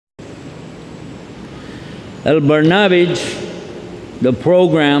Al-Barnabij, the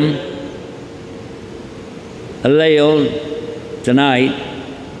program, Al-Layl, tonight,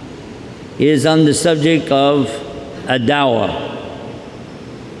 is on the subject of a da'wah.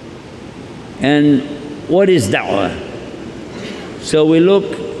 And what is da'wah? So we look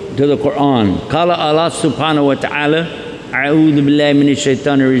to the Quran. Qala Allah subhanahu wa ta'ala, A'udhu billahi minash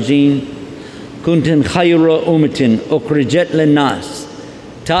shaitanir rajim, Kuntum khayra ummatin ukhrijat lin-nas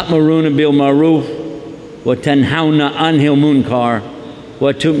ta'muruna bil ma'ruf wa tanhauna 'anil munkar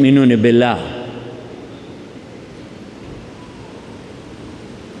wa tu'minuna billah.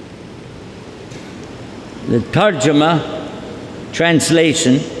 The tarjama,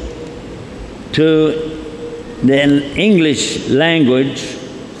 translation to the English language,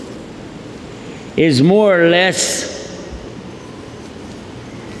 is more or less,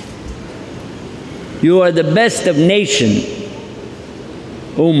 you are the best of nation,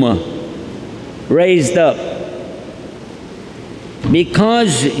 ummah, raised up,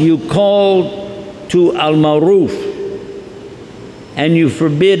 because you call to al-Makruf and you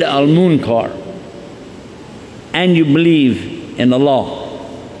forbid al-Mungkar, and you believe in Allah.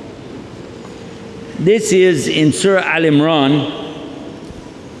 This is in Surah Al-Imran.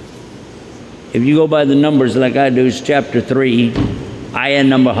 If you go by the numbers like I do, it's chapter 3, ayah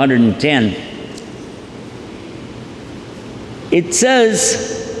number 110. It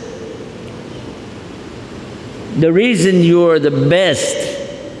says, the reason you are the best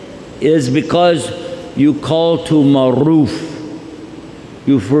is because you call to Makruf,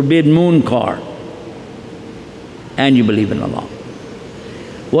 you forbid Munkar, and you believe in Allah.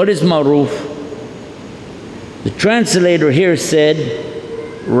 What is Makruf? The translator here said,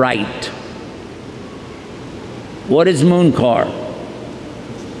 right. What is Munkar?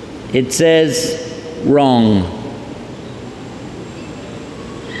 It says, wrong.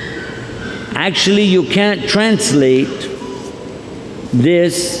 Actually, you can't translate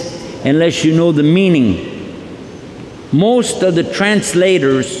this unless you know the meaning. Most of the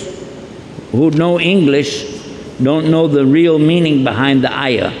translators who know English don't know the real meaning behind the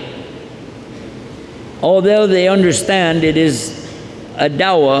ayah. Although they understand it is a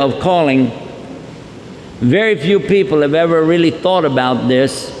da'wah of calling, very few people have ever really thought about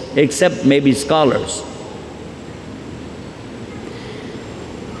this, except maybe scholars.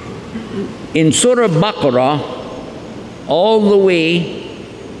 In Surah Baqarah, all the way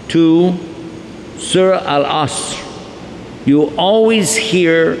to Surah Al-Asr, you always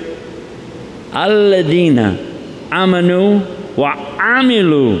hear Alladina amanu wa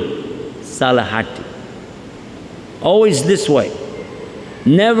amilu salahati. Always this way.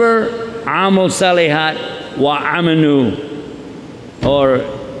 Never amal salihat wa amanu or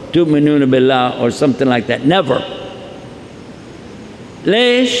tu'minuna billah or something like that. Never.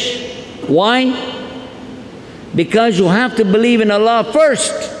 Lesh. Why? Because you have to believe in Allah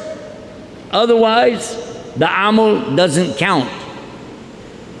first. Otherwise, the amal doesn't count.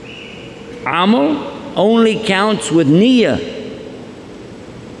 Amal only counts with niyyah.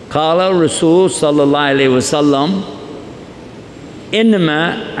 Qala Rasul sallallahu alayhi wa sallam,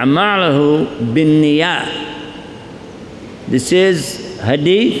 innama amalahu bin niyyah. This is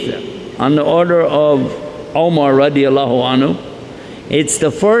hadith on the order of Amar radiallahu anhu. It's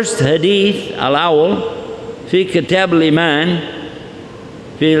the first hadith, al-awwal, fi kitab al-iman,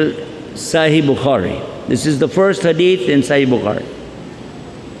 fi Sahih Bukhari. This is the first hadith in Sahih Bukhari.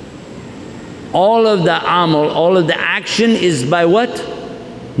 All of the amal, all of the action is by what?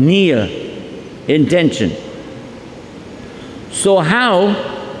 Niyyah, intention. So how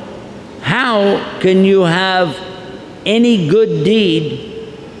can you have any good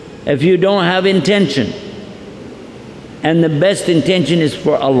deed if you don't have intention? And the best intention is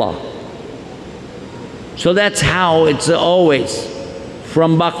for Allah. So that's how it's always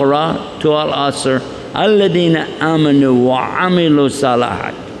from Baqarah to Al-Asr. Alladina amanu wa amilu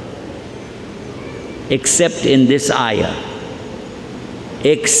salahat. Except in this ayah.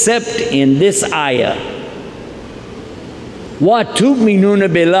 Except in this ayah. Wa tu'minuna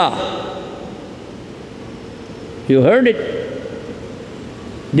billah. You heard it?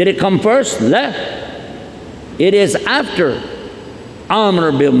 Did it come first? La. It is after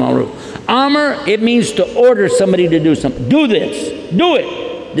Amr bil Ma'ruf. Amr, it means to order somebody to do something. Do this. Do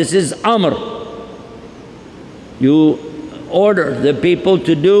it. This is Amr. You order the people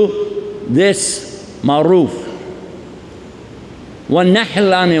to do this Ma'ruf. Wa nahl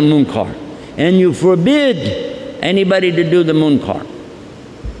 'anil munkar. And you forbid anybody to do the munkar.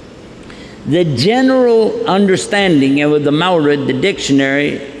 The general understanding of the Mawrid, the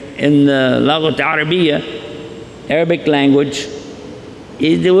dictionary in the Lughat Arabiya, Arabic language,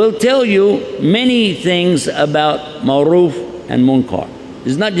 it will tell you many things about Makruf and Mungkar.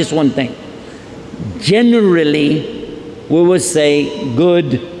 It's not just one thing. Generally, we would say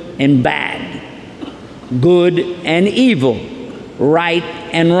good and bad, good and evil, right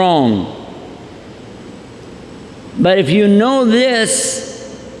and wrong. But if you know this,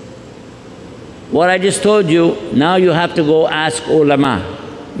 what I just told you, now you have to go ask ulama.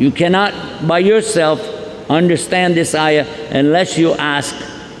 You cannot by yourself understand this ayah unless you ask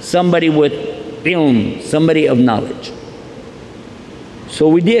somebody with ilm, somebody of knowledge. So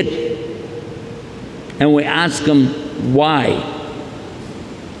we did. And we asked them why.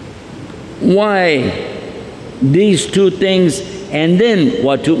 Why these two things? And then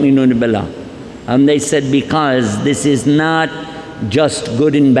وَتُؤْمِنُونَ بِاللَّهِ. And they said, because this is not just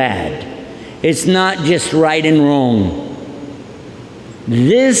good and bad. It's not just right and wrong.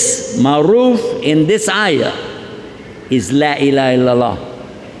 This Makruf in this ayah is La ilaha illallah.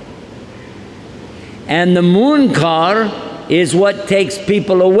 And the Mungkar is what takes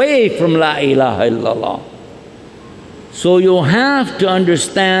people away from La ilaha illallah. So you have to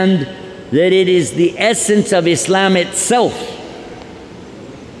understand that it is the essence of Islam itself.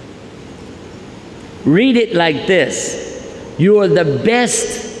 Read it like this: you are the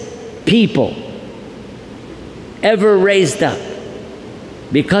best people ever raised up.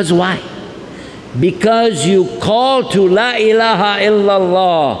 Because why? Because you call to La ilaha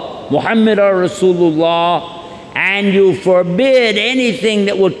illallah Muhammadur Rasulullah, and you forbid anything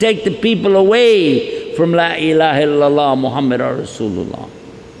that will take the people away from La ilaha illallah Muhammadur Rasulullah.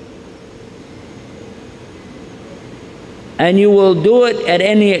 And you will do it at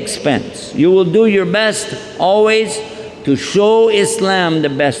any expense. You will do your best always to show Islam the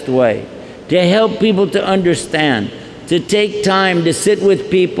best way, to help people to understand, to take time to sit with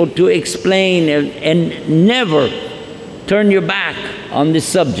people to explain, and never turn your back on this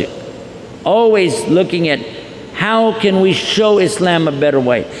subject. Always looking at how can we show Islam a better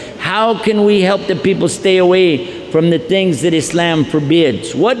way? How can we help the people stay away from the things that Islam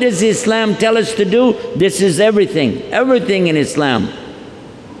forbids? What does Islam tell us to do? This is everything, everything in Islam.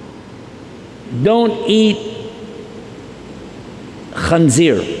 Don't eat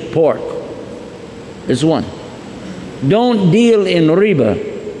khanzir, pork. That's one. Don't deal in riba.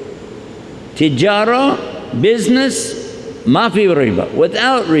 Tijara, business, mafi riba,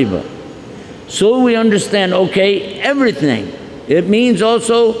 without riba. So we understand, okay, everything. It means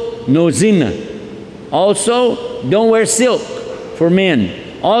also no zina. Also, don't wear silk for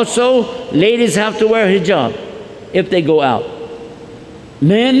men. Also, ladies have to wear hijab if they go out.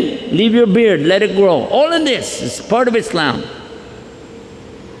 Men, leave your beard, let it grow. All of this is part of Islam.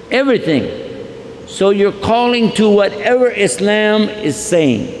 Everything. So you're calling to whatever Islam is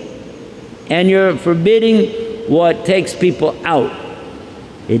saying, and you're forbidding what takes people out.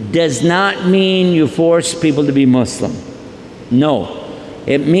 It does not mean you force people to be Muslim. No.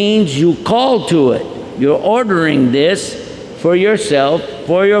 It means you call to it. You're ordering this for yourself,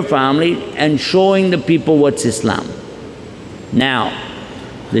 for your family, and showing the people what's Islam. Now,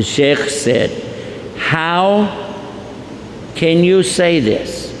 the Sheikh said, how can you say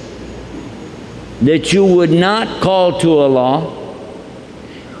this? That you would not call to Allah,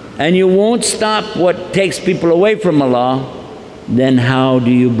 and you won't stop what takes people away from Allah, then how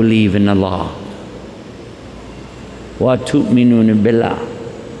do you believe in Allah? وَتُؤْمِنُونَ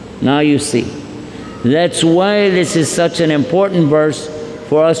بِاللَّهِ. Now you see. That's why this is such an important verse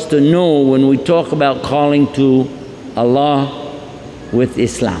for us to know when we talk about calling to Allah with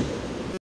Islam.